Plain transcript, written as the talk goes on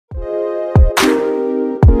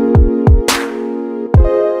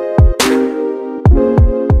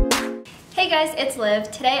guys, it's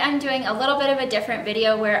Liv. Today I'm doing a little bit of a different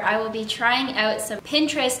video where I will be trying out some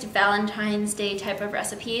Pinterest Valentine's Day type of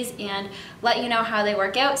recipes and let you know how they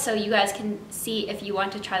work out so you guys can see if you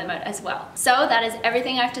want to try them out as well. So that is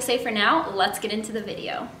everything I have to say for now. Let's get into the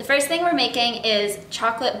video. The first thing we're making is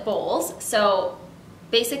chocolate bowls. So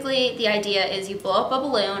basically the idea is you blow up a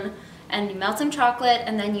balloon and you melt some chocolate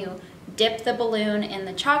and then you dip the balloon in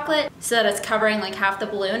the chocolate so that it's covering like half the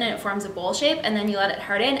balloon and it forms a bowl shape, and then you let it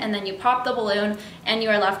harden and then you pop the balloon and you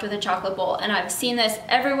are left with a chocolate bowl. And I've seen this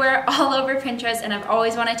everywhere all over Pinterest and I've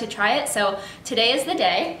always wanted to try it, so today is the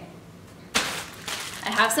day. I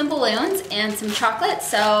have some balloons and some chocolate,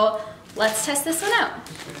 so let's test this one out.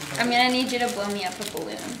 I'm gonna need you to blow me up a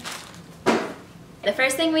balloon. The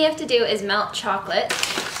first thing we have to do is melt chocolate.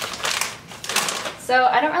 So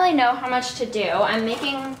I don't really know how much to do. I'm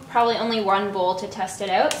making probably only one bowl to test it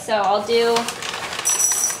out. So I'll do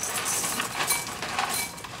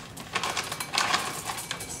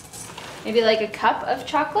maybe like a cup of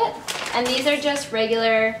chocolate. And these are just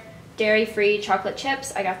regular dairy-free chocolate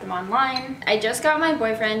chips. I got them online. I just got my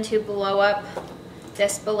boyfriend to blow up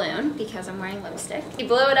this balloon because I'm wearing lipstick. He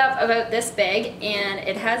blew it up about this big and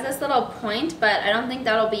it has this little point, but I don't think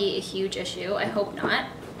that'll be a huge issue. I hope not.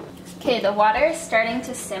 Okay, the water is starting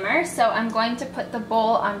to simmer, so I'm going to put the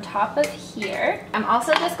bowl on top of here. I'm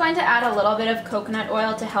also just going to add a little bit of coconut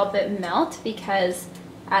oil to help it melt because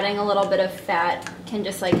adding a little bit of fat can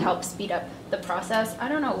just like help speed up the process. I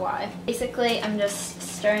don't know why. Basically, I'm just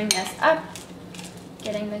stirring this up,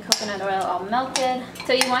 getting the coconut oil all melted.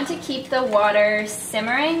 So you want to keep the water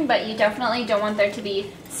simmering, but you definitely don't want there to be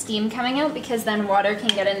steam coming out because then water can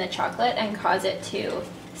get in the chocolate and cause it to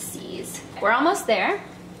seize. We're almost there.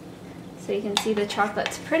 So you can see the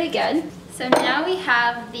chocolate's pretty good. So now we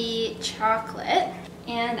have the chocolate,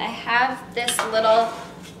 and I have this little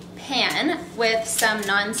pan with some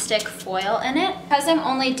non-stick foil in it. Because I'm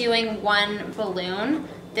only doing one balloon,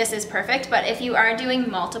 this is perfect, but if you are doing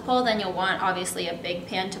multiple, then you'll want obviously a big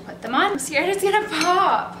pan to put them on. I'm scared it's gonna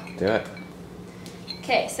pop. Do it.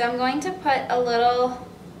 Okay, so I'm going to put a little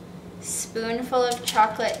spoonful of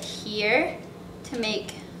chocolate here to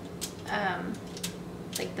make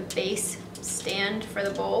like the base stand for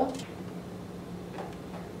the bowl.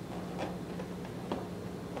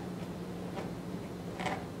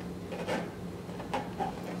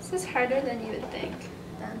 This is harder than you would think.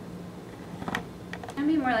 Then it'd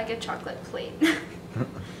be more like a chocolate plate.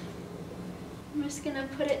 I'm just gonna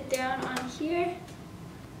put it down on here.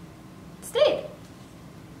 It stayed.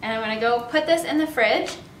 And I'm gonna go put this in the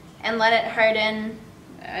fridge and let it harden.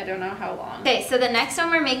 I don't know how long. Okay, so the next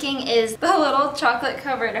one we're making is the little chocolate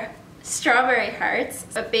covered strawberry hearts.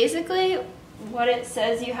 But basically what it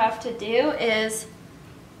says you have to do is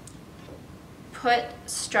put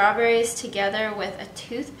strawberries together with a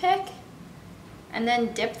toothpick and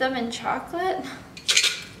then dip them in chocolate.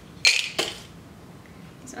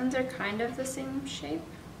 These ones are kind of the same shape.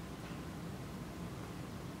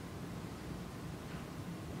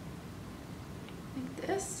 Like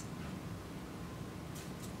this.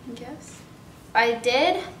 I guess. I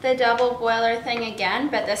did the double boiler thing again,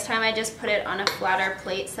 but this time I just put it on a flatter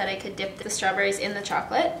plate so that I could dip the strawberries in the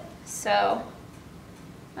chocolate. So,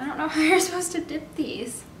 I don't know how you're supposed to dip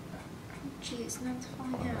these. Jeez, now it's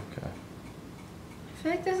falling out. Okay. I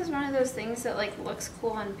feel like this is one of those things that like looks cool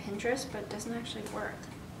on Pinterest, but doesn't actually work.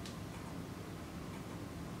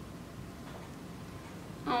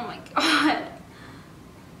 Oh my god.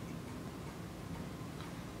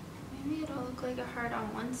 Maybe it'll look like a heart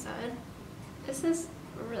on one side. This is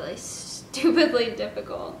really stupidly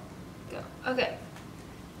difficult. Go. Okay.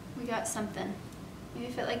 We got something. Maybe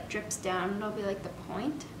if it like drips down, it'll be like the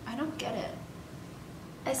point. I don't get it.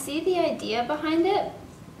 I see the idea behind it,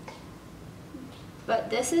 but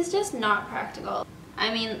this is just not practical.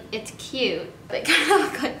 I mean, it's cute, but it kind of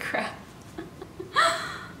looks like crap.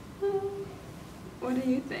 What do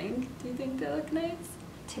you think? Do you think they look nice?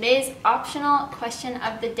 Today's optional question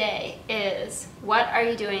of the day is, what are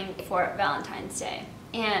you doing for Valentine's Day?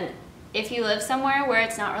 And if you live somewhere where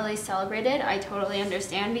it's not really celebrated, I totally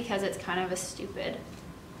understand because it's kind of a stupid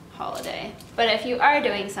holiday. But if you are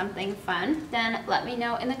doing something fun, then let me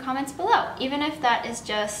know in the comments below. Even if that is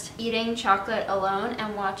just eating chocolate alone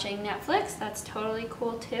and watching Netflix, that's totally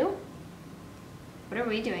cool too. What are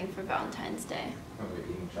we doing for Valentine's Day? Probably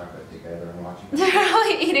eating chocolate together and watching Netflix. They're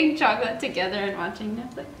probably eating chocolate together and watching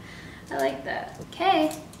Netflix. I like that.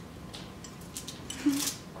 Okay.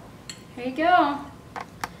 Here you go.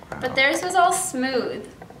 But theirs was all smooth.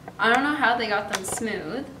 I don't know how they got them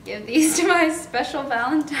smooth. Give these to my special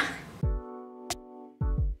Valentine.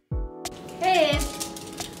 Okay.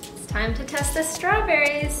 It's time to test the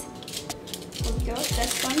strawberries. We'll go with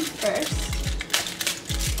this one first.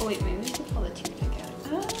 Oh wait, maybe we can pull the toothpick out.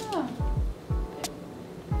 Oh.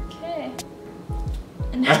 Okay.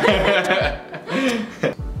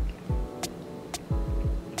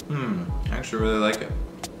 I actually really like it.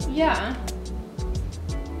 Yeah.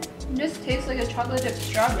 It just tastes like a chocolate dipped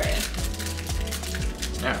strawberry.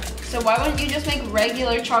 Yeah. So why wouldn't you just make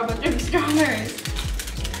regular chocolate dipped strawberries?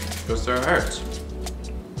 Because they're hearts.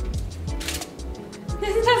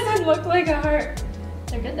 This doesn't look like a heart.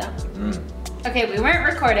 They're good though. Okay, we weren't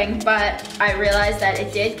recording, but I realized that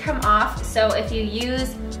it did come off. So if you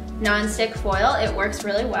use non-stick foil, it works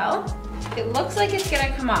really well. It looks like it's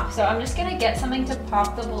gonna come off. So I'm just gonna get something to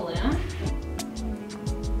pop the balloon.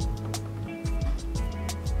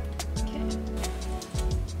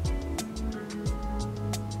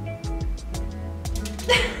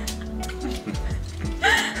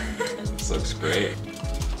 This looks great.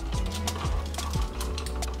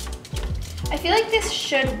 I feel like this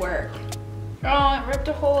should work. Oh, it ripped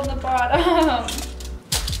a hole in the bottom.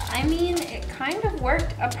 I mean, it kind of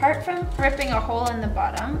worked apart from ripping a hole in the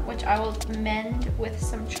bottom, which I will mend with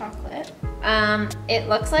some chocolate. It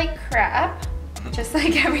looks like crap, just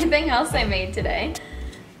like everything else I made today.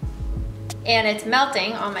 And it's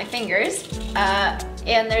melting on my fingers.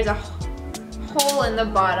 And there's a hole in the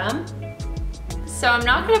bottom. So I'm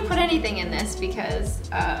not gonna put anything in this because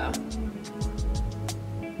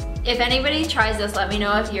if anybody tries this, let me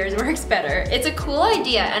know if yours works better. It's a cool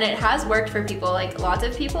idea and it has worked for people. Like lots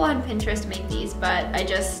of people on Pinterest make these, but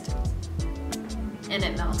and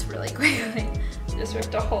it melts really quickly. Just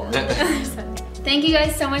ripped a hole in the other side. Thank you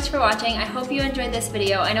guys so much for watching. I hope you enjoyed this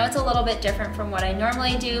video. I know it's a little bit different from what I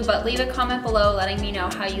normally do, but leave a comment below letting me know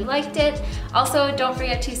how you liked it. Also, don't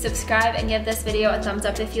forget to subscribe and give this video a thumbs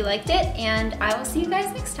up if you liked it, and I will see you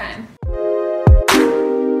guys next time.